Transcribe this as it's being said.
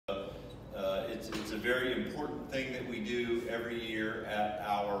It's a very important thing that we do every year at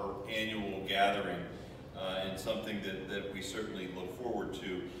our annual gathering, and something that we certainly look forward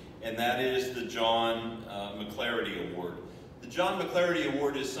to, and that is the John McClaugherty Award. The John McClaugherty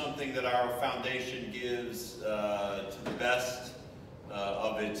Award is something that our foundation gives to the best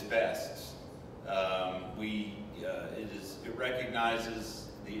of its best. It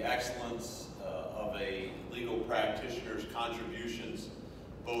recognizes the excellence of a legal practitioner's contributions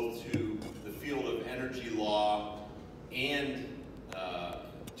both to the field of energy law and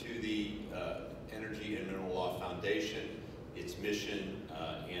to the Energy and Mineral Law Foundation, its mission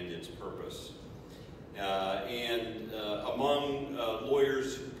and its purpose. Among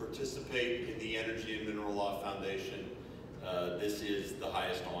lawyers who participate in the Energy and Mineral Law Foundation, this is the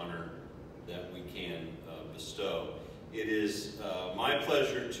highest honor that we can bestow. It is my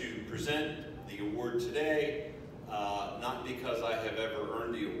pleasure to present the award today, not because I have ever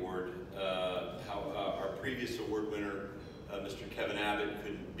earned the award. Our previous award winner, Mr. Kevin Abbott,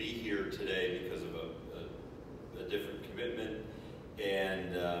 couldn't be here today because of a different commitment,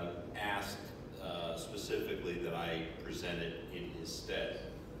 and asked specifically that I present it in his stead.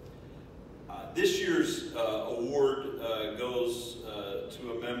 This year's award goes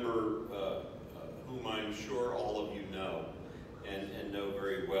to a member whom I'm sure all of you know and know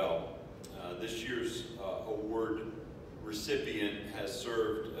very well. This year's award recipient has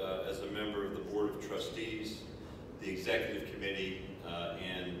served as a member of the Board of Trustees, the Executive Committee,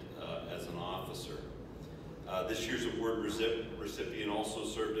 and as an officer. This year's award recipient also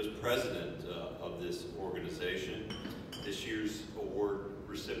served as president of this organization. This year's award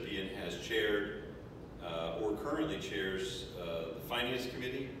recipient has chaired or currently chairs the Finance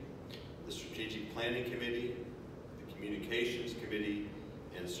Committee, the Strategic Planning Committee, the Communications Committee,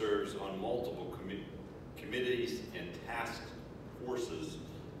 and serves on multiple committees and task forces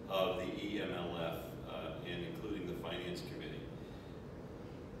of the EMLF, and including the Finance Committee.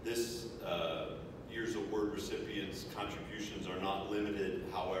 This year's award recipients' contributions are not limited,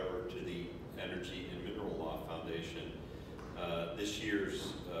 however, to the Energy and Mineral Law Foundation. This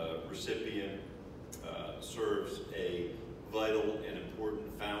year's recipient serves a vital and important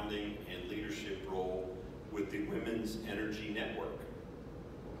founding and leadership role with the Women's Energy Network,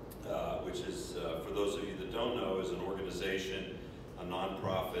 which is, for those of you that don't know, is an organization, a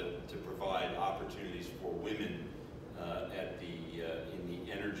nonprofit to provide opportunities for women in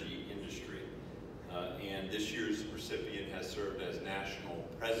the energy industry. And this year's recipient has served as national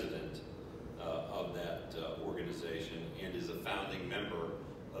president of that organization and is a founding member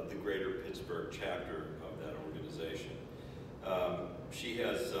of the Greater Pittsburgh chapter of that organization. She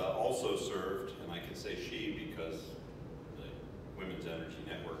has also served, and I can say she because the Women's Energy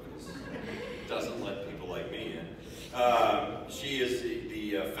Network doesn't let people like me in. She is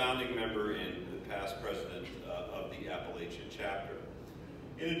the founding member and the past president of the Appalachian chapter.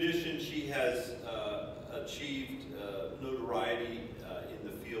 In addition, she has achieved notoriety in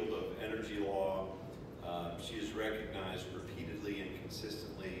the field of energy law. She is recognized repeatedly and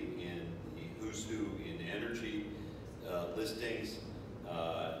consistently in the Who's Who in Energy listings,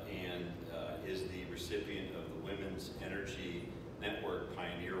 and is the recipient of the Women's Energy Network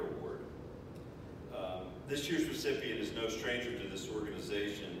Pioneer Award. This year's recipient is no stranger to this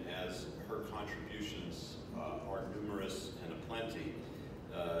organization, as her contributions are numerous and aplenty.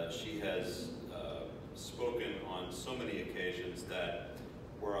 She has spoken on so many occasions that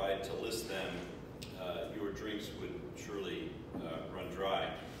were I to list them, your drinks would surely run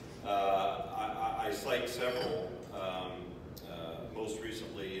dry. I cite several, most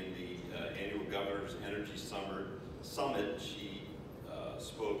recently in the annual Governor's Energy Summit, she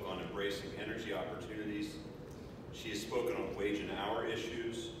spoke on embracing energy opportunities. She has spoken on wage and hour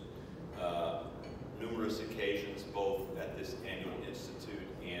issues, numerous occasions, both at this annual institute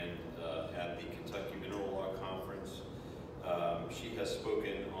and at the Kentucky Mineral Law Conference. She has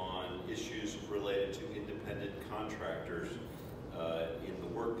spoken on issues related to independent contractors in the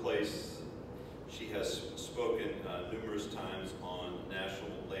workplace. She has spoken numerous times on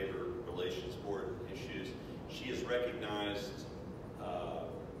National Labor Relations Board issues. She is recognized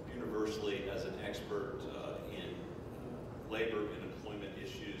universally as an expert in labor and employment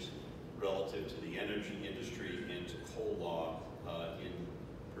issues relative to the energy industry and to coal law in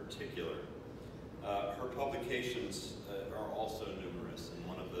particular. Her publications are also numerous, and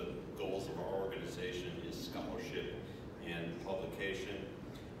one of the goals of our organization is scholarship and publication.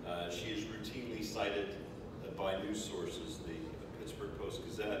 She is routinely cited by news sources, the Pittsburgh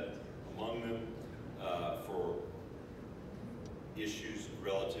Post-Gazette among them, for issues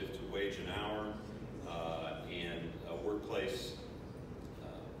relative to wage and hour and workplace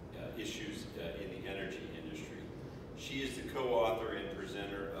issues She is the co-author and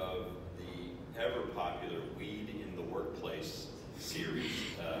presenter of the ever-popular Weed in the Workplace series,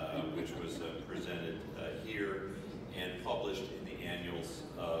 which was presented here and published in the annuals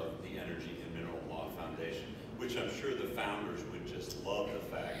of the Energy and Mineral Law Foundation, which I'm sure the founders would just love the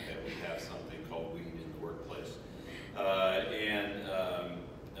fact that we have something called Weed in the Workplace.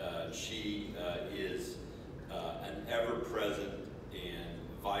 She is an ever-present and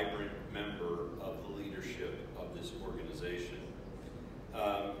vibrant member of the leadership of this organization.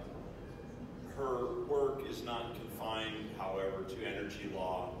 Her work is not confined, however, to energy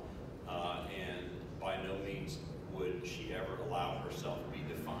law, and by no means would she ever allow herself to be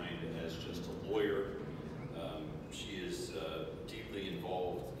defined as just a lawyer. She is deeply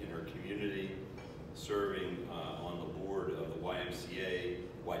involved in her community, serving on the board of the YWCA,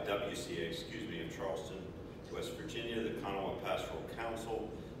 of Charleston, West Virginia, the Kanawha Pastoral Council,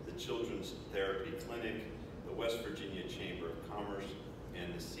 the Children's Therapy Clinic, the West Virginia Chamber of Commerce,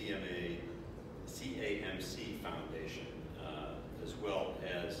 and the CAMC Foundation, as well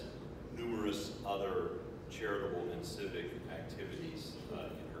as numerous other charitable and civic activities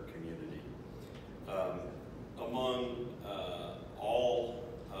in her community. Among all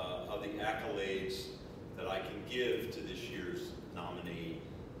of the accolades that I can give to this year's nominee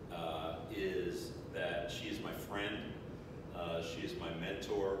is that she is my friend, she is my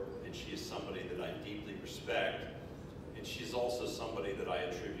mentor, and she is somebody that I deeply respect, and she's also somebody that I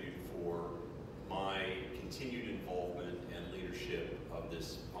attribute for my continued involvement and leadership of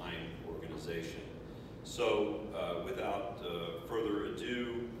this fine organization. So without further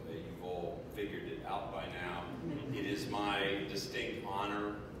ado, you've all figured it out by now, it is my distinct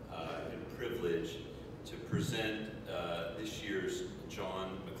honor and privilege to present this year's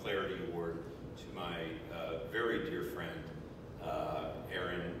John McClaugherty Award to my very dear friend,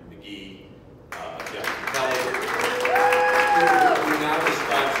 Erin McGee of Jefferson College, who now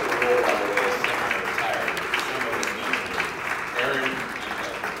describes her role, by the way, as semi-retired. Some of us know her. Erin,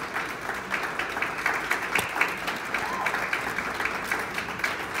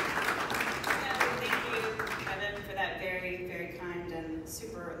 thank you, Kevin, for that very, very kind and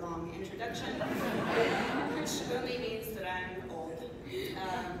super long introduction, which only means that I'm old.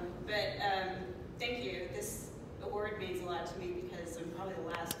 Thank you. This award means a lot to me because I'm probably the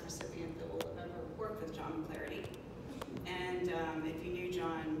last recipient that will have ever worked with John McClaugherty. And if you knew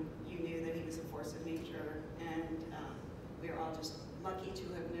John, you knew that he was a force of nature, and we are all just lucky to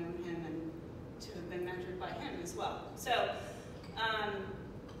have known him and to have been mentored by him as well. So,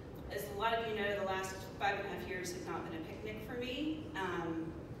 as a lot of you know, the last 5.5 years have not been a picnic for me.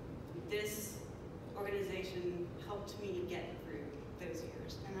 This organization helped me get through those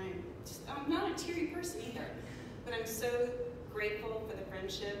years, and I'm not a teary person either, but I'm so grateful for the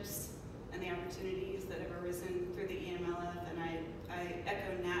friendships and the opportunities that have arisen through the EMLF, and I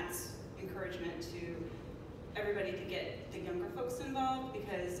echo Nat's encouragement to everybody to get the younger folks involved,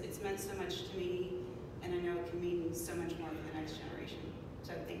 because it's meant so much to me, and I know it can mean so much more for the next generation.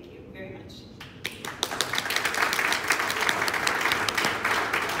 So thank you very much.